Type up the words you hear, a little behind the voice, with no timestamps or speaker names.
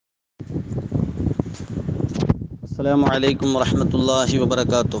السلام عليكم ورحمة الله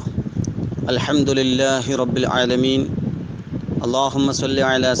وبركاته. الحمد لله رب العالمين. اللهم صل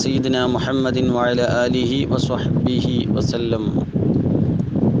على سيدنا محمد وعلى آله وصحبه وسلم.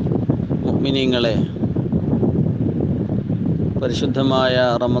 മുഅ്മിനീങ്ങളെ, പരിശുദ്ധമായ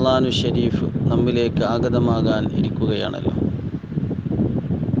റമളാനു ഷരീഫ് നമ്മിലേക്ക് ആഗതമാകാൻ ഇരിക്കുകയാണല്ലോ.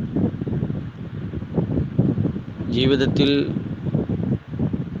 ജീവിതത്തിൽ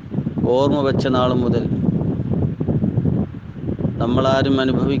ഓർമ്മ വെച്ച നാൾ മുതൽ നമ്മളാരും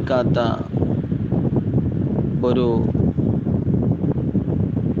അനുഭവിക്കാത്ത ഒരു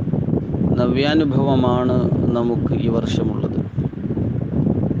നവ്യാനുഭവമാണ് നമുക്ക് ഈ വർഷമുള്ളത്.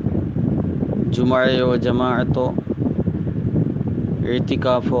 ജുമഅയോ ജമാഅത്തോ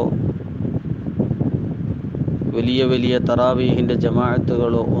ഇഅ്തികാഫോ വലിയ വലിയ തറാവീഹിൻ്റെ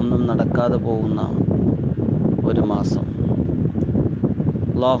ജമാഅത്തുകളോ ഒന്നും നടക്കാതെ പോകുന്ന ഒരു മാസം.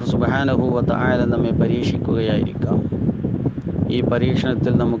 അല്ലാഹു സുബ്ഹാനഹു വ തആല നമ്മെ പരീക്ഷിക്കുകയായിരിക്കാം. ഈ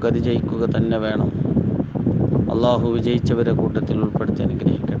പരീക്ഷണത്തിൽ നമുക്ക് അതിജയിക്കുക തന്നെ വേണം. അള്ളാഹു വിജയിച്ചവരെ കൂട്ടത്തിൽ ഉൾപ്പെടുത്തി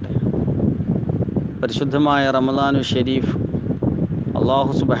അനുഗ്രഹിക്കട്ടെ. പരിശുദ്ധമായ റമളാനു ഷരീഫ്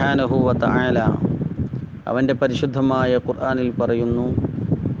അള്ളാഹു സുബ്ഹാനഹു വ തആല അവൻ്റെ പരിശുദ്ധമായ ഖുർആനിൽ പറയുന്നു,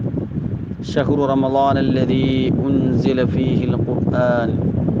 ശഹ്റു റമളാനല്ലദീ ഉൻസില ഫീഹിൽ ഖുർആൻ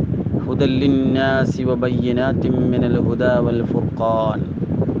ഹുദൽ ലിന്നാസി വബയ്യിനാത്തിൻ മിനൽ ഹുദാ വൽ ഫുർഖാൻ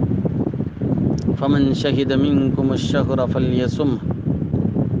ഫമൻ ഷഹിദ മിൻകുമുശ് ശഹ്റ ഫൽയസും.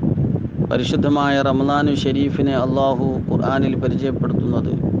 പരിശുദ്ധമായ റമളാനു ഷരീഫിനെ അള്ളാഹു ഖുർആനിൽ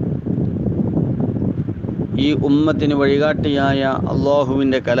പരിചയപ്പെടുത്തുന്നത് ഈ ഉമ്മത്തിന് വഴികാട്ടിയായ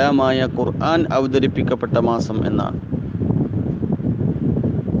അള്ളാഹുവിൻ്റെ കലാമായ ഖുർആൻ അവതരിപ്പിക്കപ്പെട്ട മാസം എന്നാണ്.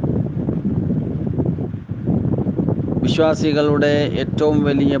 വിശ്വാസികളുടെ ഏറ്റവും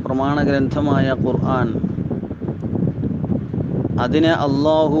വലിയ പ്രമാണഗ്രന്ഥമായ ഖുർആൻ, അതിനെ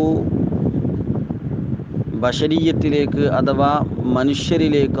അള്ളാഹു ബശരീയത്തിലേക്ക് അഥവാ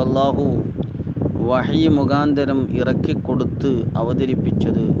മനുഷ്യരിലേക്ക് അള്ളാഹു വഹി മുഖാന്തരം ഇറക്കിക്കൊടുത്ത്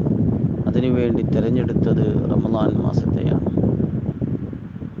അവതരിപ്പിച്ചത്, അതിനുവേണ്ടി തിരഞ്ഞെടുത്തത് റമളാൻ മാസത്തെയാണ്.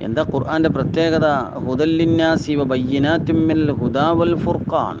 എന്താ ഖുർആൻ്റെ പ്രത്യേകത? ഹുദൽ ലിന്നാസി വബയ്യിനാത്തിൻ മിനൽ ഹുദാ വൽ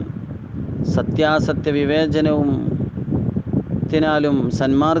ഫുർഖാൻ. സത്യാസത്യ വിവേചനവും ത്തിനാലും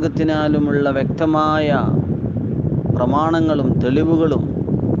സന്മാർഗത്തിനാലുമുള്ള വ്യക്തമായ പ്രമാണങ്ങളും തെളിവുകളും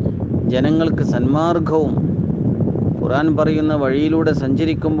ജനങ്ങൾക്ക് സന്മാർഗവും. ഖുർആൻ പറയുന്ന വഴിയിലൂടെ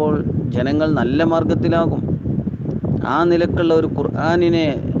സഞ്ചരിക്കുമ്പോൾ ജനങ്ങൾ നല്ല മാർഗത്തിലാകും. ആ നിലക്കുള്ള ഒരു ഖുർആനിനെ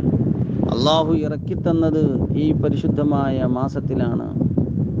അള്ളാഹു ഇറക്കിത്തന്നത് ഈ പരിശുദ്ധമായ മാസത്തിലാണ്.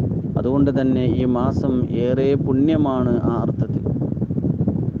 അതുകൊണ്ട് തന്നെ ഈ മാസം ഏറെ പുണ്യമാണ്. ആ അർത്ഥത്തിൽ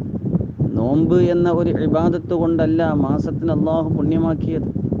നോമ്പ് എന്ന ഒരു ഇബാദത്ത് കൊണ്ടല്ല മാസത്തിന് അള്ളാഹു പുണ്യമാക്കിയത്.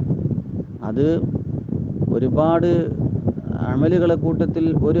 അത് ഒരുപാട് അമലുകളെ കൂട്ടത്തിൽ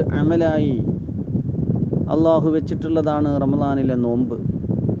ഒരു അമലായി അള്ളാഹു വെച്ചിട്ടുള്ളതാണ് റമളാനിലെ നോമ്പ്.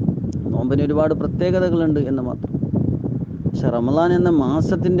 നോമ്പിന് ഒരുപാട് പ്രത്യേകതകളുണ്ട് എന്ന് മാത്രം. പക്ഷെ റമളാൻ എന്ന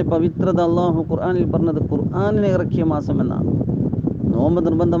മാസത്തിൻ്റെ പവിത്രത അള്ളാഹു ഖുർആനിൽ പറഞ്ഞത് ഖുർആനിനെ ഇറക്കിയ മാസം എന്നാണ്. നോമ്പ്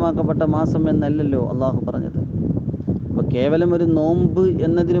നിർബന്ധമാക്കപ്പെട്ട മാസം എന്നല്ലല്ലോ അള്ളാഹു പറഞ്ഞത്. അപ്പോൾ കേവലം ഒരു നോമ്പ്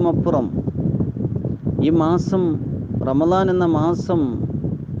എന്നതിനുമപ്പുറം ഈ മാസം, റമളാൻ എന്ന മാസം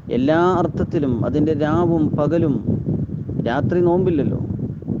എല്ലാ അർത്ഥത്തിലും അതിൻ്റെ രാവും പകലും, രാത്രി നോമ്പില്ലല്ലോ,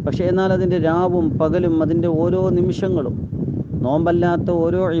 പക്ഷേ എന്നാൽ അതിൻ്റെ രാവും പകലും അതിൻ്റെ ഓരോ നിമിഷങ്ങളും, നോമ്പല്ലാത്ത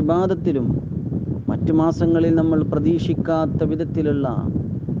ഓരോ ഇബാദത്തിലും മറ്റു മാസങ്ങളിൽ നമ്മൾ പ്രതീക്ഷിക്കാത്ത വിധത്തിലുള്ള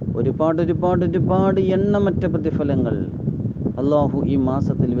ഒരുപാട് എണ്ണമറ്റ പ്രതിഫലങ്ങൾ അള്ളാഹു ഈ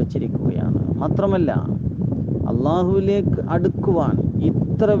മാസത്തിൽ വെച്ചിരിക്കുകയാണ്. മാത്രമല്ല, അള്ളാഹുവിലേക്ക് അടുക്കുവാൻ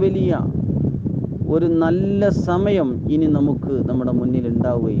ഇത്ര വലിയ ഒരു നല്ല സമയം ഇനി നമുക്ക് നമ്മുടെ മുന്നിൽ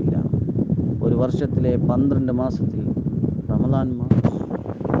ഉണ്ടാവുകയില്ല. ഒരു വർഷത്തിലെ 12 മാസത്തിൽ റമളാൻ മാസം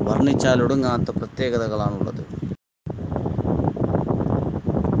വർണ്ണിച്ചാലൊടുങ്ങാത്ത പ്രത്യേകതകളാണുള്ളത്.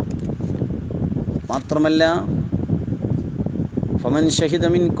 മാത്രമല്ല, ഫമൻ ഷഹിദ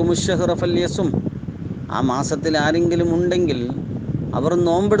മിൻകുമുശ് ശഹ്റ ഫൽയസും. ആ മാസത്തിൽ ആരെങ്കിലും ഉണ്ടെങ്കിൽ അവർ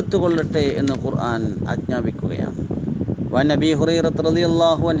നോമ്പെടുത്തു കൊള്ളട്ടെ എന്ന് ഖുർആൻ ആജ്ഞാപിക്കുകയാണ്. വഅൻ അബീ ഹുറൈറത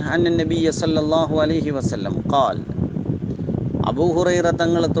റളിയല്ലാഹു അൻഹു അന്ന നബിയ്യ സല്ലല്ലാഹു അലൈഹി വസല്ലം ഖാൽ. അബൂ ഹുറൈറ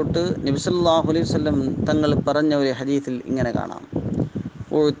തങ്ങളെ തൊട്ട് നബി സല്ലല്ലാഹു അലൈഹി വസല്ലം തങ്ങൾ പറഞ്ഞ ഒരു ഹദീസിൽ ഇങ്ങനെ കാണാം,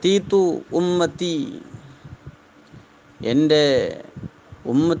 ഉഅ്തീതു ഉമ്മത്തി, എൻ്റെ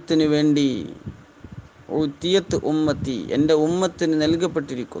ഉമ്മത്തിന് വേണ്ടി, ഉഅ്തിയത് ഉമ്മത്തി, എൻ്റെ ഉമ്മത്തിന്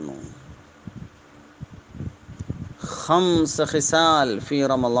നൽകപ്പെട്ടിരിക്കുന്നു, ഖംസ ഖിസാൽ ഫി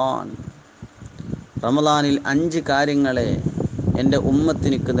റമളാൻ, റമളാനിൽ 5 കാര്യങ്ങളെ എൻ്റെ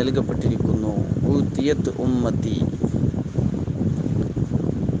ഉമ്മത്തിനിക്ക് നൽകപ്പെട്ടിരിക്കുന്നു. ഉഅ്തിയത് ഉമ്മത്തി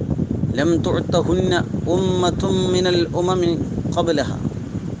ലം തുഅ്തഹുന്ന ഉമ്മത്തും മിനൽ ഉമമി ഖബ്ലഹ.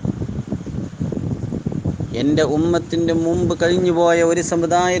 എൻ്റെ ഉമ്മത്തിൻ്റെ മുമ്പ് കഴിഞ്ഞുപോയ ഒരു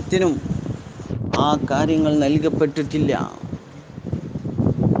സമുദായത്തിനും ആ കാര്യങ്ങൾ നൽകപ്പെട്ടിട്ടില്ല.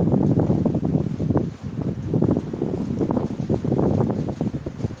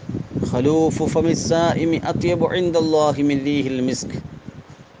 ഖലൂഫു ഫമിസ്സാഇമി അത്യബു ഇൻദല്ലാഹി മിൻ റീഹിൽ മിസ്ക്.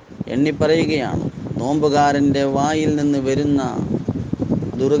 എണ്ണി പറയുകയാണ്, നോമ്പുകാരൻ്റെ വായിൽ നിന്ന് വരുന്ന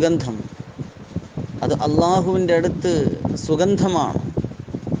ദുർഗന്ധം അത് അള്ളാഹുവിൻ്റെ അടുത്ത് സുഗന്ധമാണ്,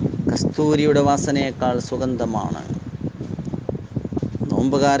 കസ്തൂരിയുടെ വാസനയേക്കാൾ സുഗന്ധമാണ്.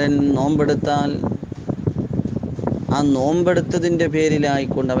 നോമ്പുകാരൻ നോമ്പെടുത്താൽ ആ നോമ്പെടുത്തതിൻ്റെ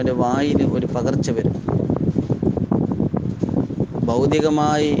പേരിലായിക്കൊണ്ട് അവൻ്റെ വായിൽ ഒരു പകർച്ച വരും.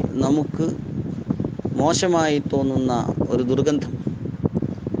 ഭൗതികമായി നമുക്ക് മോശമായി തോന്നുന്ന ഒരു ദുർഗന്ധം,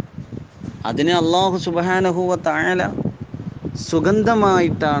 അതിനെ അള്ളാഹു സുബ്ഹാനഹു വ തആല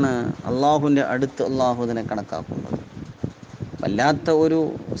സുഗന്ധമായിട്ടാണ് അള്ളാഹുവിൻ്റെ അടുത്ത് അള്ളാഹു അതിനെ കണക്കാക്കുന്നത്. വല്ലാത്ത ഒരു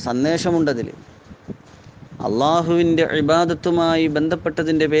സന്ദേശമുണ്ടതിൽ. അള്ളാഹുവിൻ്റെ ഇബാദത്തുമായി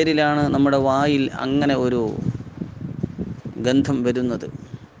ബന്ധപ്പെട്ടതിൻ്റെ പേരിലാണ് നമ്മുടെ വായിൽ അങ്ങനെ ഒരു ഗന്ധം വരുന്നത്.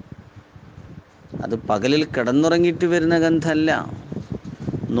 അത് പകലിൽ കിടന്നുറങ്ങിയിട്ട് വരുന്ന ഗന്ധമല്ല,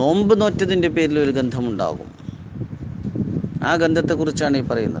 നോമ്പ് നോറ്റതിൻ്റെ പേരിൽ ഒരു ഗന്ധമുണ്ടാകും. ആ ഗന്ധത്തെക്കുറിച്ചാണ് ഈ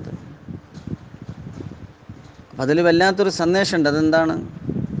പറയുന്നത്. അതിൽ വല്ലാത്തൊരു സന്ദേശമുണ്ട്. അതെന്താണ്?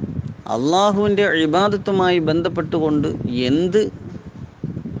 അള്ളാഹുവിൻ്റെ ഇബാദത്തുമായി ബന്ധപ്പെട്ടുകൊണ്ട് എന്ത്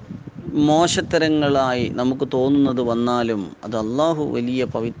മോശത്തരങ്ങളായി നമുക്ക് തോന്നുന്നത് വന്നാലും അത് അള്ളാഹു വലിയ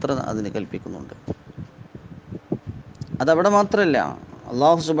പവിത്രത അതിന് കൽപ്പിക്കുന്നുണ്ട്. അതവിടെ മാത്രമല്ല,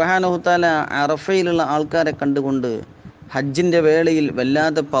 അള്ളാഹു സുബ്ഹാനഹു തആല അറഫയിലുള്ള ആൾക്കാരെ കണ്ടുകൊണ്ട് ഹജ്ജിൻ്റെ വേളയിൽ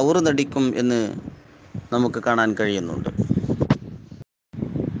വല്ലാതെ പൗർ നടിക്കും എന്ന് നമുക്ക് കാണാൻ കഴിയുന്നുണ്ട്.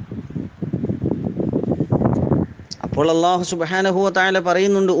 അപ്പോൾ അള്ളാഹു സുബ്ഹാനഹു വ തആല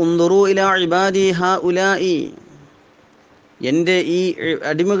പറയുന്നുണ്ട്, ഉൻദുറൂ ഇലാ ഇബാദി ഹഉലാഇ, എൻ്റെ ഈ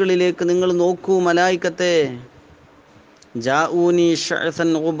അടിമകളിലേക്ക് നിങ്ങൾ നോക്കൂ മലായിക്കത്തെ, ജാഊനി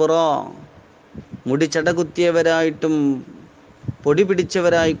ശഅസൻ ഗുബ്റാ, മുടി ചടകുത്തിയവരായിട്ടും പൊടി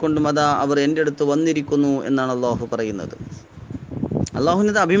പിടിച്ചവരായിക്കൊണ്ടും അതാ അവർ എൻ്റെ അടുത്ത് വന്നിരിക്കുന്നു എന്നാണ് അള്ളാഹു പറയുന്നത്.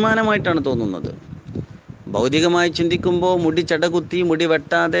 അള്ളാഹുവിനത് അഭിമാനമായിട്ടാണ് തോന്നുന്നത്. ഭൗതികമായി ചിന്തിക്കുമ്പോൾ മുടി ചടകുത്തി, മുടി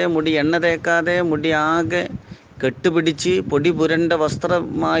വെട്ടാതെ, മുടി എണ്ണ തേക്കാതെ, മുടി ആകെ കെട്ടുപിടിച്ച് പൊടി പുരണ്ട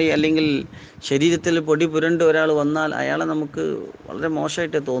വസ്ത്രമായി അല്ലെങ്കിൽ ശരീരത്തിൽ പൊടി പുരണ്ട ഒരാൾ വന്നാൽ അയാളെ നമുക്ക് വളരെ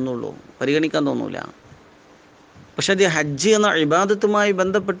മോശമായിട്ടേ തോന്നുള്ളൂ, പരിഗണിക്കാൻ തോന്നൂല. പക്ഷെ അത് ഹജ്ജ് എന്ന ഇബാദത്തുമായി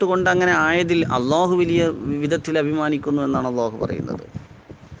ബന്ധപ്പെട്ടുകൊണ്ട് അങ്ങനെ ആയതിൽ അള്ളാഹു വലിയ വിധത്തിൽ അഭിമാനിക്കുന്നു എന്നാണ് അള്ളാഹു പറയുന്നത്.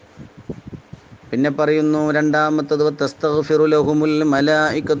 പിന്നെ പറയുന്നു രണ്ടാമത്തത്, തസ്തഗ്ഫിറു ലഹുമുൽ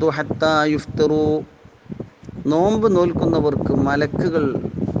മലായികതു ഹത്താ യുഫ്തിറു, നോമ്പ് നോൽക്കുന്നവർക്ക് മലക്കുകൾ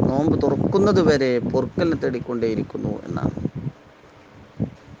നോമ്പ് തുറക്കുന്നത് വരെ പൊറുക്കലിനെ തേടിക്കൊണ്ടേയിരിക്കുന്നു എന്നാണ്.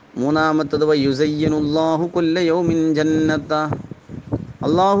 മൂന്നാമത്തത്, വയുസയ്യിനുല്ലാഹു കുല്ല യൗമിൻ ജന്നത,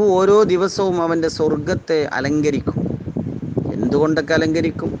 അള്ളാഹു ഓരോ ദിവസവും അവൻ്റെ സ്വർഗത്തെ അലങ്കരിക്കും. എന്തുകൊണ്ടൊക്കെ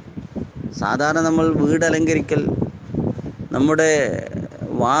അലങ്കരിക്കും? സാധാരണ നമ്മൾ വീട് അലങ്കരിക്കൽ, നമ്മുടെ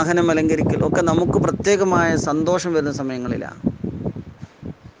വാഹനം അലങ്കരിക്കൽ ഒക്കെ നമുക്ക് പ്രത്യേകമായ സന്തോഷം വരുന്ന സമയങ്ങളിലാണ്.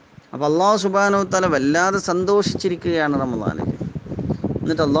 അപ്പോൾ അള്ളാഹു സുബ്ഹാനഹു വ തആല വല്ലാതെ സന്തോഷിച്ചിരിക്കുകയാണ് റമദാനിൽ.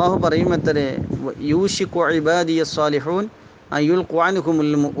 എന്നിട്ട് അള്ളാഹു പറയും എത്രേ, യൂശിഖു ഇബാദിയ സ്വാലിഹൂൻ അയുൽഖു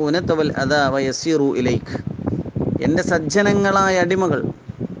അൻഹുമുൽ മുഊനത വൽ അദാ വയസീറു ഇലൈക്, എൻ്റെ സജ്ജനങ്ങളായ അടിമകൾ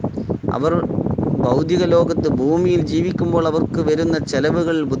അവർ ഭൗതിക ലോകത്ത് ഭൂമിയിൽ ജീവിക്കുമ്പോൾ അവർക്ക് വരുന്ന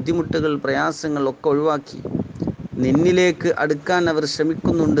ചെലവുകൾ, ബുദ്ധിമുട്ടുകൾ, പ്രയാസങ്ങൾ ഒക്കെ ഒഴിവാക്കി നിന്നിലേക്ക് അടുക്കാൻ അവർ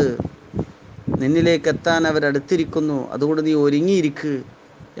ശ്രമിക്കുന്നുണ്ട്, നിന്നിലേക്ക് എത്താൻ അവരടുത്തിരിക്കുന്നു, അതുകൊണ്ട് നീ ഒരുങ്ങിയിരിക്ക്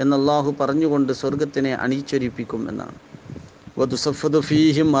എന്ന് അള്ളാഹു പറഞ്ഞുകൊണ്ട് സ്വർഗത്തിനെ അണിയിച്ചൊരിപ്പിക്കും എന്നാണ്. വതുസഫദു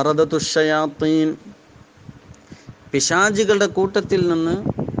ഫീഹി മറദതു ശയാത്തീൻ, പിശാചുകളുടെ കൂട്ടത്തിൽ നിന്ന്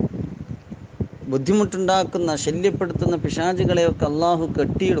ബുദ്ധിമുട്ടുണ്ടാക്കുന്ന, ശല്യപ്പെടുത്തുന്ന പിശാചുകളെയൊക്കെ അള്ളാഹു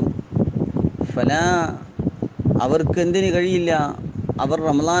കെട്ടിയിടും. ഫലാ, അവർക്ക് എന്തിന് കഴിയില്ല, അവർ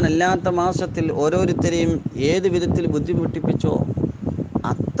റമളാൻ അല്ലാത്ത മാസത്തിൽ ഓരോരുത്തരെയും ഏത് വിധത്തിൽ ബുദ്ധിമുട്ടിപ്പിച്ചോ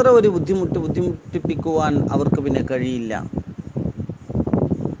അത്ര ഒരു ബുദ്ധിമുട്ടിപ്പിക്കുവാൻ അവർക്ക് പിന്നെ കഴിയില്ല.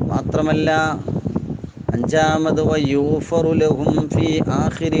 മാത്രമല്ല, അഞ്ചാമത്, വയൂഫറു ലഹും ഫീ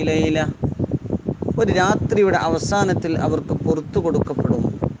ആഖിരി ലൈല, ഒരു രാത്രിയുടെ അവസാനത്തിൽ അവർക്ക് പുറത്തു കൊടുക്കപ്പെടും.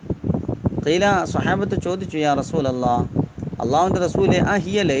 ഖീല, സ്വഹാബത്ത് ചോദിച്ചു, യാ റസൂലല്ലാഹ്, അള്ളാഹുവിൻ്റെ റസൂലെ,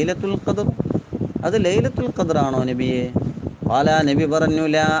 അഹിയ ലൈലത്തുൽ ഖദർ, അത് ലൈലത്തുൽ ഖദർ ആണോ നബിയെ? ഖാല, നബി പറഞ്ഞു,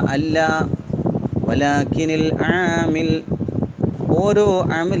 ലാ, അല്ല, വലാകിനിൽ ആമിൽ, ഓരോ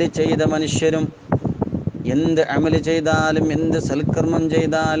അമൽ ചെയ്ത മനുഷ്യരും എന്ത് അമൽ ചെയ്താലും എന്ത് സൽക്കർമ്മം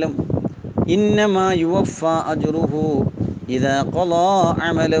ചെയ്താലും ഇന്നമാ യുവഫ അജ്റുഹു ഇദാ ഖളാ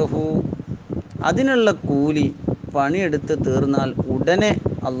അമലഹു, അതിനുള്ള കൂലി പണിയെടുത്ത് തീർന്നാൽ ഉടനെ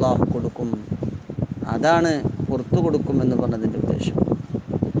അള്ളാഹു കൊടുക്കും. അതാണ് പുറത്തു കൊടുക്കുമെന്ന് പറഞ്ഞതിൻ്റെ ഉദ്ദേശം.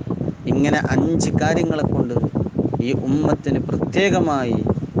 ഇങ്ങനെ 5 കാര്യങ്ങളെ കൊണ്ട് ഈ ഉമ്മത്തിന് പ്രത്യേകമായി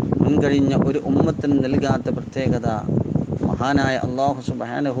മുൻകഴിഞ്ഞ ഒരു ഉമ്മത്തിന് നൽകാത്ത പ്രത്യേകത മഹാനായ അല്ലാഹു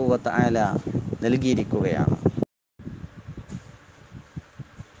സുബ്ഹാനഹു വ തആല നൽകിയിരിക്കുകയാണ്.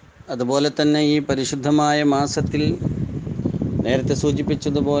 അതുപോലെ തന്നെ ഈ പരിശുദ്ധമായ മാസത്തിൽ നേരത്തെ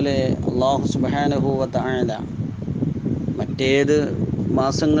സൂചിപ്പിച്ചതുപോലെ അല്ലാഹു സുബ്ഹാനഹു വ തആല മറ്റേത്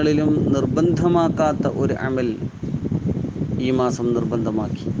മാസങ്ങളിലും നിർബന്ധമാക്കാത്ത ഒരു അമൽ ഈ മാസം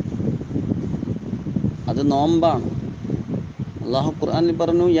നിർബന്ധമാക്കി. അത് നോമ്പാണ്. അല്ലാഹു ഖുർആനിൽ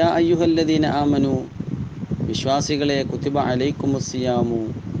പറഞ്ഞു, യാ അയ്യുഹല്ലദീന ആമനു, വിശ്വാസികളെ, കുതിബ അലൈക്കുമുസ്സിയാമു,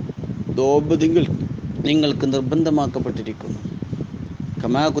 നോമ്പ് നിങ്ങൾക്ക് നിർബന്ധമാക്കപ്പെട്ടിരിക്കുന്നു.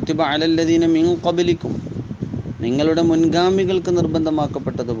 കമാ കുതിബ അലല്ലദീന മിൻ ഖബ്ലിക്കും, നിങ്ങളുടെ മുൻഗാമികൾക്ക്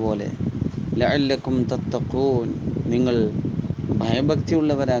നിർബന്ധമാക്കപ്പെട്ടതുപോലെ, ലഅല്ലക്കും തത്തഖൂൻ, നിങ്ങൾ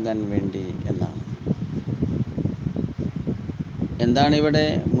ഭയഭക്തിയുള്ളവരാകാൻ വേണ്ടി എന്നാണ്. എന്താണ് ഇവിടെ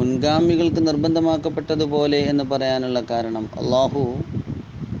മുൻഗാമികൾക്ക് നിർബന്ധമാക്കപ്പെട്ടതുപോലെ എന്ന് പറയാനുള്ള കാരണം? അല്ലാഹു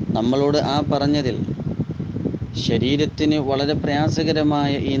നമ്മളോട് ആ പറഞ്ഞതിൽ ശരീരത്തിന് വളരെ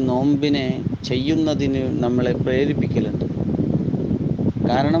പ്രയാസകരമായ ഈ നോമ്പിനെ ചെയ്യുന്നതിന് നമ്മളെ പ്രേരിപ്പിക്കലുണ്ട്.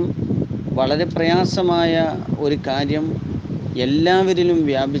 കാരണം വളരെ പ്രയാസമായ ഒരു കാര്യം എല്ലാവരിലും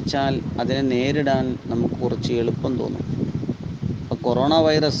വ്യാപിച്ചാൽ അതിനെ നേരിടാൻ നമുക്ക് കുറച്ച് എളുപ്പം തോന്നും. ഇപ്പോൾ കൊറോണ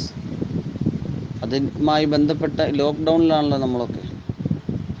വൈറസ്, അതുമായി ബന്ധപ്പെട്ട ലോക്ക്ഡൗണിലാണല്ലോ നമ്മളൊക്കെ.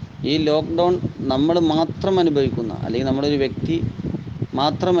 ഈ ലോക്ക്ഡൗൺ നമ്മൾ മാത്രം അനുഭവിക്കുന്ന, അല്ലെങ്കിൽ നമ്മളൊരു വ്യക്തി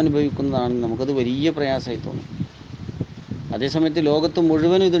മാത്രം അനുഭവിക്കുന്നതാണ്, നമുക്കത് വലിയ പ്രയാസമായി തോന്നും. അതേസമയത്ത് ലോകത്ത്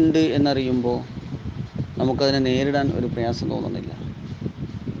മുഴുവനും ഇതുണ്ട് എന്നറിയുമ്പോൾ നമുക്കതിനെ നേരിടാൻ ഒരു പ്രയാസം തോന്നുന്നില്ല.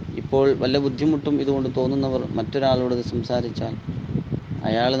 ഇപ്പോൾ വല്ല ബുദ്ധിമുട്ടും ഇതുകൊണ്ട് തോന്നുന്നവർ മറ്റൊരാളോട് സംസാരിച്ചാൽ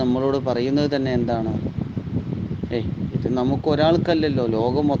അയാൾ നമ്മളോട് പറയുന്നത് തന്നെ എന്താണ്? ഇത് നമുക്ക് ഒരാൾക്കല്ലല്ലോ,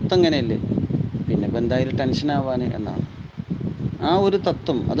 ലോകം മൊത്തം ഇങ്ങനെയല്ലേ, പിന്നെ ഇപ്പം എന്തായാലും ടെൻഷനാവാൻ എന്നാണ്. ആ ഒരു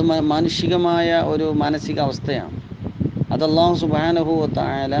തത്വം അത് മാനുഷികമായ ഒരു മാനസികാവസ്ഥയാണ്. അത് അല്ലാഹു സുബ്ഹാനഹു വ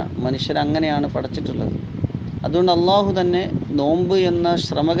തആല മനുഷ്യരങ്ങനെയാണ് പഠിച്ചിട്ടുള്ളത്. അതുകൊണ്ട് അല്ലാഹു തന്നെ നോമ്പ് എന്ന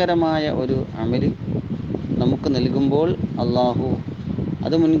ശ്രമകരമായ ഒരു അമൽ നമുക്ക് നൽകുമ്പോൾ അല്ലാഹു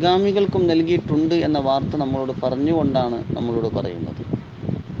അത് മുൻഗാമികൾക്കും നൽകിയിട്ടുണ്ട് എന്ന വാർത്ത നമ്മളോട് പറഞ്ഞുകൊണ്ടാണ് നമ്മളോട് പറയുന്നത്.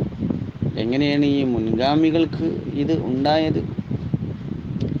 എങ്ങനെയാണ് ഈ മുൻഗാമികൾക്ക് ഇത് ഉണ്ടായത്?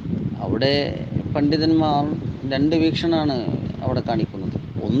 അവിടെ പണ്ഡിതന്മാർ 2 വീക്ഷണമാണ് അവിടെ കാണിക്കുന്നത്.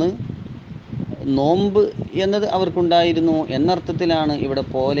 ഒന്ന്, നോമ്പ് എന്നത് അവർക്കുണ്ടായിരുന്നു എന്നർത്ഥത്തിലാണ് ഇവിടെ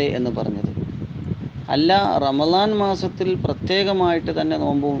പോലെ എന്ന് പറഞ്ഞത്. അല്ല, റമളാൻ മാസത്തിൽ പ്രത്യേകമായിട്ട് തന്നെ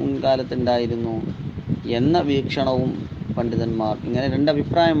നോമ്പ് മുൻകാലത്തുണ്ടായിരുന്നു എന്ന വീക്ഷണവും പണ്ഡിതന്മാർ, ഇങ്ങനെ 2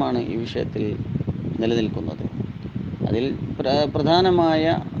 അഭിപ്രായമാണ് ഈ വിഷയത്തിൽ നിലനിൽക്കുന്നത്. അതിൽ പ്രധാനമായ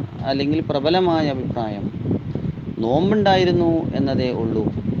അല്ലെങ്കിൽ പ്രബലമായ അഭിപ്രായം നോമ്പുണ്ടായിരുന്നു എന്നതേ ഉള്ളൂ.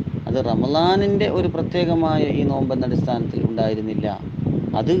 അത് റമളാനിൻ്റെ ഒരു പ്രത്യേകമായ ഈ നോമ്പെന്ന അടിസ്ഥാനത്തിൽ ഉണ്ടായിരുന്നില്ല.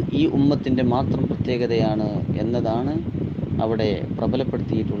 അത് ഈ ഉമ്മത്തിൻ്റെ മാത്രം പ്രത്യേകതയാണ് എന്നതാണ് അവിടെ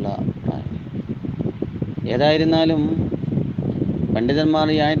പ്രബലപ്പെടുത്തിയിട്ടുള്ള അഭിപ്രായം. ഏതായിരുന്നാലും പണ്ഡിതന്മാർ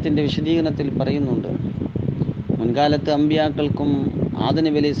ഈ ആയത്തിൻ്റെ വിശദീകരണത്തിൽ പറയുന്നുണ്ട്, മുൻകാലത്ത് അമ്പിയാക്കൾക്കും ആദം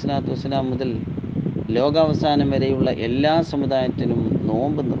നബി അലൈഹി സ്വലാത്തു വസ്സലാം മുതൽ ലോകാവസാനം വരെയുള്ള എല്ലാ സമുദായത്തിനും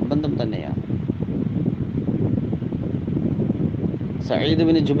നോമ്പ് നിർബന്ധം തന്നെയാണ്. സഈദ്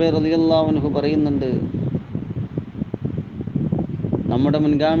ബിൻ ജുബൈർ റളിയല്ലാഹു അൻഹു പറയുന്നുണ്ട്, നമ്മുടെ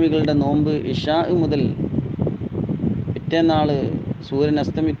മുൻഗാമികളുടെ നോമ്പ് ഇശാ മുതൽ പിറ്റേന്നാൾ സൂര്യൻ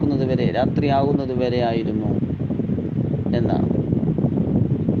അസ്തമിക്കുന്നത് വരെ, രാത്രിയാകുന്നത് വരെ ആയിരുന്നു എന്നാണ്.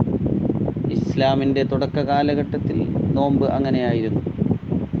 ഇസ്ലാമിൻ്റെ തുടക്ക കാലഘട്ടത്തിൽ നോമ്പ് അങ്ങനെയായിരുന്നു.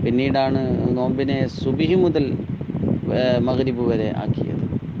 പിന്നീടാണ് നോമ്പിനെ സുബിഹി മുതൽ മഗ്രിബ് വരെ ആക്കിയത്.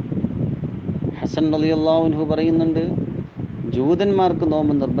 ഹസൻ റളിയല്ലാഹു അൻഹു പറയുന്നുണ്ട്, ജൂതന്മാർക്ക്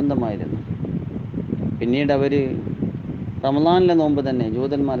നോമ്പ് നിർബന്ധമായിരുന്നു. പിന്നീട് അവർ റമളാനിലെ നോമ്പ് തന്നെ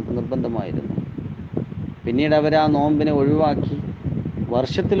ജൂതന്മാർക്ക് നിർബന്ധമായിരുന്നു. പിന്നീട് അവർ ആ നോമ്പിനെ ഒഴിവാക്കി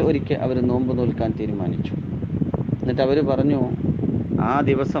വർഷത്തിൽ ഒരിക്കൽ അവർ നോമ്പ് നോൽക്കാൻ തീരുമാനിച്ചു. എന്നിട്ട് അവർ പറഞ്ഞു, ആ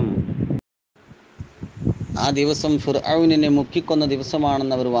ദിവസം ഫിർഔനിനെ മുക്കിക്കൊന്ന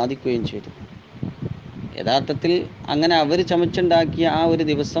ദിവസമാണെന്ന് അവർ വാദിക്കുകയും ചെയ്തു. യഥാർത്ഥത്തിൽ അങ്ങനെ അവർ ചമച്ചുണ്ടാക്കിയ ആ ഒരു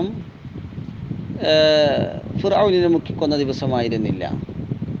ദിവസം ഫിർഔനിനെ മുക്കിക്കൊന്ന ദിവസമായിരുന്നില്ല.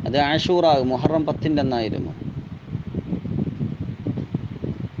 അത് ആശൂറ, മുഹറം 10 അന്നായിരുന്നു.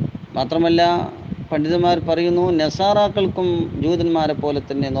 മാത്രമല്ല പണ്ഡിതന്മാർ പറയുന്നു, നസാറാക്കൾക്കും ജൂതന്മാരെ പോലെ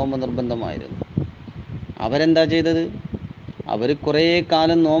തന്നെ നോമ്പ് നിർബന്ധമായിരുന്നു. അവരെന്താ ചെയ്തത്? അവർ കുറേ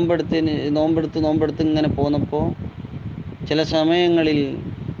കാലം നോമ്പെടുത്ത് ഇങ്ങനെ പോന്നപ്പോൾ ചില സമയങ്ങളിൽ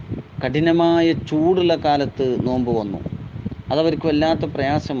കഠിനമായ ചൂടുള്ള കാലത്ത് നോമ്പ് വന്നു. അതവർക്ക് വല്ലാത്ത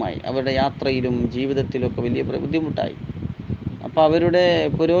പ്രയാസമായി. അവരുടെ യാത്രയിലും ജീവിതത്തിലൊക്കെ വലിയ ബുദ്ധിമുട്ടായി. അപ്പോൾ അവരുടെ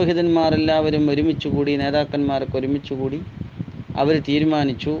പുരോഹിതന്മാരെല്ലാവരും ഒരുമിച്ച് കൂടി, നേതാക്കന്മാരൊക്കെ ഒരുമിച്ച് കൂടി അവർ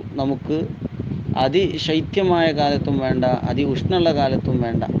തീരുമാനിച്ചു, നമുക്ക് അതിശൈത്യമായ കാലത്തും വേണ്ട, ഉഷ്ണമുള്ള കാലത്തും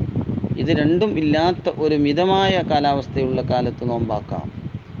വേണ്ട, ഇത് രണ്ടും ഇല്ലാത്ത ഒരു മിതമായ കാലാവസ്ഥയുള്ള കാലത്ത് നോമ്പാക്കാം.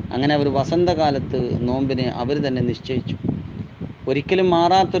 അങ്ങനെ അവർ വസന്തകാലത്ത് നോമ്പിനെ അവർ തന്നെ നിശ്ചയിച്ചു. ഒരിക്കലും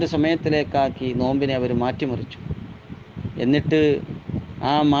മാറാത്തൊരു സമയത്തിലേക്കാക്കി നോമ്പിനെ അവർ മാറ്റിമറിച്ചു. എന്നിട്ട്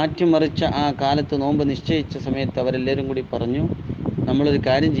ആ മാറ്റിമറിച്ച ആ കാലത്ത് നോമ്പ് നിശ്ചയിച്ച സമയത്ത് അവരെല്ലാവരും കൂടി പറഞ്ഞു, നമ്മളൊരു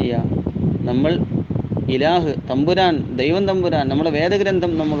കാര്യം ചെയ്യാം, നമ്മൾ ഇലാഹ് തമ്പുരാൻ, ദൈവം തമ്പുരാൻ നമ്മുടെ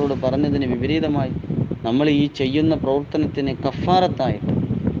വേദഗ്രന്ഥം നമ്മളോട് പറഞ്ഞതിന് വിപരീതമായി നമ്മൾ ഈ ചെയ്യുന്ന പ്രവർത്തനത്തിന് കഫാറത്തായിട്ട്,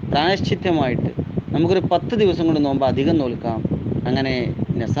 പ്രായശ്ചിത്യമായിട്ട് നമുക്കൊരു 10 ദിവസം കൊണ്ട് നോമ്പ് അധികം നോൽക്കാം. അങ്ങനെ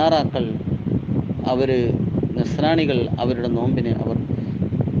നസ്രാണികൾ അവരുടെ നോമ്പിനെ അവർ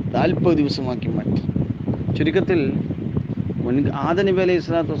 40 ദിവസമാക്കി മാറ്റി. ചുരുക്കത്തിൽ ആദം നബി അലൈഹി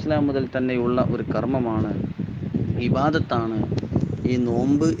സ്വലാത്തു വസ്സലാം മുതൽ തന്നെയുള്ള ഒരു കർമ്മമാണ്, ഇബാദത്താണ് ഈ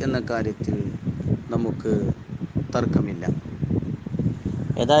നോമ്പ് എന്ന കാര്യത്തിൽ നമുക്ക് തർക്കമില്ല.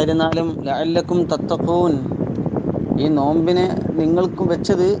 ഏതായിരുന്നാലും ലഅല്ലക്കും തത്തഖൂൻ, ഈ നോമ്പിനെ നിങ്ങൾക്കും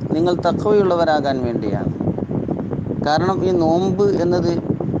വെച്ചത് നിങ്ങൾ തഖ്വയുള്ളവരാകാൻ വേണ്ടിയാണ്. കാരണം ഈ നോമ്പ് എന്നത്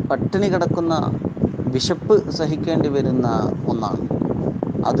പട്ടിണി കിടക്കുന്ന, വിശപ്പ് സഹിക്കേണ്ടി വരുന്ന ഒന്നാണ്.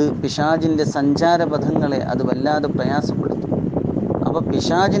 അത് പിശാചിൻ്റെ സഞ്ചാരപഥങ്ങളെ അത് വല്ലാതെ പ്രയാസപ്പെടുത്തും. അപ്പോൾ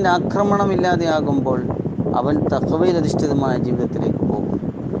പിശാചിൻ്റെ ആക്രമണമില്ലാതെയാകുമ്പോൾ അവൻ തഖ്വയിൽ അധിഷ്ഠിതമായ ജീവിതത്തിലേക്ക് പോകും.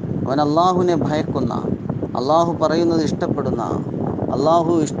 അവൻ അള്ളാഹുവിനെ ഭയക്കുന്ന, അള്ളാഹു പറയുന്നത് ഇഷ്ടപ്പെടുന്ന,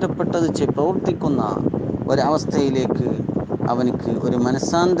 അള്ളാഹു ഇഷ്ടപ്പെട്ടത് പ്രവർത്തിക്കുന്ന ഒരവസ്ഥയിലേക്ക് അവനിക്ക് ഒരു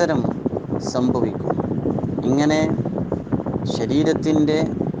മനസ്സാന്തരം സംഭവിക്കും. ഇങ്ങനെ ശരീരത്തിൻ്റെ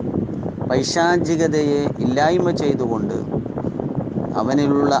പൈശാചികതയെ ഇല്ലായ്മ ചെയ്തുകൊണ്ട്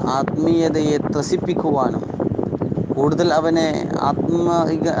അവനിലുള്ള ആത്മീയതയെ ത്രസിപ്പിക്കുവാനും കൂടുതൽ അവനെ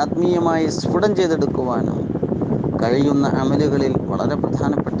ആത്മീയമായി സ്ഫുടം ചെയ്തെടുക്കുവാനും കഴിയുന്ന അമലുകളിൽ വളരെ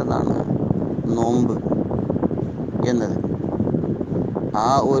പ്രധാനപ്പെട്ടതാണ് നോമ്പ് എന്നത്.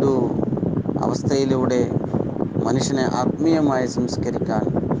 ആ ഒരു അവസ്ഥയിലൂടെ മനുഷ്യനെ ആത്മീയമായി സംസ്കരിക്കാൻ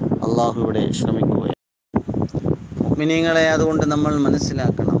അള്ളാഹു ഇവിടെ ശ്രമിക്കുകയാണ്. മുഅ്മിനീങ്ങളെ, അതുകൊണ്ട് നമ്മൾ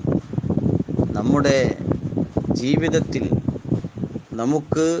മനസ്സിലാക്കണം, നമ്മുടെ ജീവിതത്തിൽ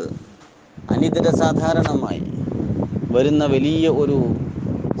നമുക്ക് അനിതര സാധാരണമായി വരുന്ന വലിയ ഒരു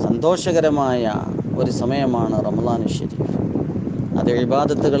സന്തോഷകരമായ ഒരു സമയമാണ് റമളാൻ ശരീഫ്. അത്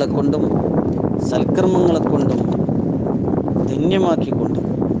ഇബാദത്തുകളെ കൊണ്ടും സൽക്കർമ്മങ്ങളെ കൊണ്ടും ധന്യമാക്കിക്കൊണ്ട്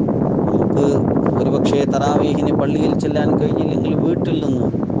നമുക്ക് ഒരുപക്ഷെ തറാവീഹിന് പള്ളിയിൽ ചെല്ലാൻ കഴിഞ്ഞില്ലെങ്കിൽ വീട്ടിൽ നിന്ന്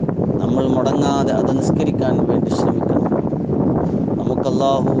നമ്മൾ മുടങ്ങാതെ അത് നിസ്കരിക്കാൻ വേണ്ടി ശ്രമിക്കണം. നമുക്ക്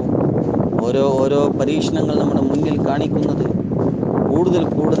അല്ലാഹു ഓരോ പരീക്ഷണങ്ങൾ നമ്മുടെ മുന്നിൽ കാണിക്കുന്നത്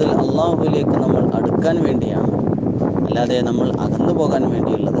കൂടുതൽ അള്ളാഹുവിലേക്ക് നമ്മൾ അടുക്കാൻ വേണ്ടിയാണ്, അല്ലാതെ നമ്മൾ അകന്നു പോകാൻ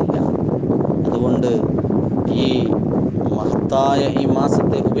വേണ്ടിയുള്ളതല്ല. അതുകൊണ്ട് ഈ മഹത്തായ ഈ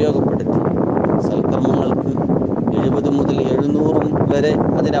മാസത്തെ ഉപയോഗപ്പെടുത്തി സൽക്കർമ്മങ്ങൾക്ക് 70 മുതൽ 700 വരെ,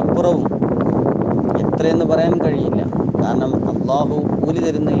 അതിനപ്പുറവും എത്രയെന്ന് പറയാൻ കഴിയില്ല. കാരണം അള്ളാഹു കൂലി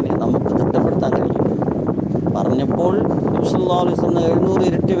തരുന്നതിന് നമുക്ക് തിട്ടപ്പെടുത്താൻ കഴിയില്ല. പറഞ്ഞപ്പോൾ നബി സല്ലല്ലാഹു അലൈഹി വസല്ലം 700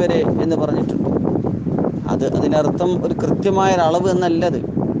 ഇരട്ടി വരെ എന്ന് പറഞ്ഞിട്ടുണ്ട്. അതിനർത്ഥം ഒരു കൃത്യമായ അളവ് എന്നല്ലത്.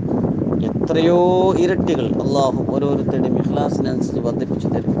 എത്രയോ ഇരട്ടികൾ അള്ളാഹു ഓരോരുത്തരുടെയും ഇഖ്ലാസിനനുസരിച്ച് വർദ്ധിപ്പിച്ചു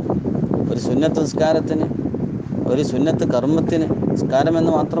തരും. ഒരു സുന്നത്ത് നിസ്കാരത്തിന്, ഒരു സുന്നത്ത് കർമ്മത്തിന്,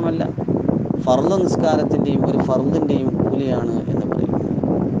 നിസ്കാരമെന്ന് മാത്രമല്ല ഫർള് നിസ്കാരത്തിൻ്റെയും ഒരു ഫർദിൻ്റെയും കൂലിയാണ് എന്ന് പറയുന്നു.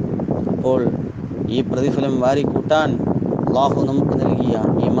 അപ്പോൾ ഈ പ്രതിഫലം വാരിക്കൂട്ടാൻ അള്ളാഹു നമുക്ക് നൽകിയ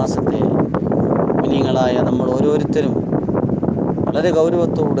ഈ മാസത്തെ മുഅ്മിനീങ്ങളായ നമ്മൾ ഓരോരുത്തരും വളരെ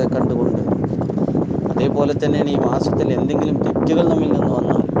ഗൗരവത്തോടെ കണ്ടുകൊണ്ട്, അതേപോലെ തന്നെ ഈ മാസത്തിൽ എന്തെങ്കിലും തെറ്റുകൾ നമ്മിൽ നിന്ന്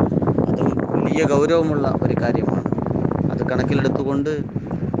വന്നാൽ അതും വലിയ ഗൗരവമുള്ള ഒരു കാര്യമാണ്. അത് കണക്കിലെടുത്തുകൊണ്ട്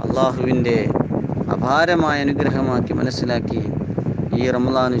അള്ളാഹുവിൻ്റെ അപാരമായ അനുഗ്രഹമാക്കി മനസ്സിലാക്കി ഈ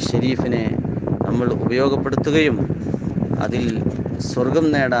റമളാൻ ഷരീഫിനെ നമ്മൾ ഉപയോഗപ്പെടുത്തുകയും അതിൽ സ്വർഗം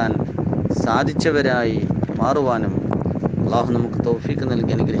നേടാൻ സാധിച്ചവരായി മാറുവാനും അള്ളാഹു നമുക്ക് തൗഫീഖ്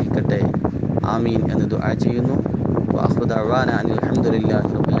നൽകി അനുഗ്രഹിക്കട്ടെ. ആമീൻ എന്ന് ദുആ ചെയ്യുന്നു. വആഖിറു ദഅവാന അനിൽ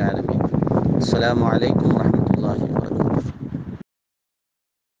ഹംദുലില്ലാഹി റബ്ബിൽ ആലമീൻ. അസ്സലാമു അലൈക്കും വറഹ്മത്തുള്ളാഹി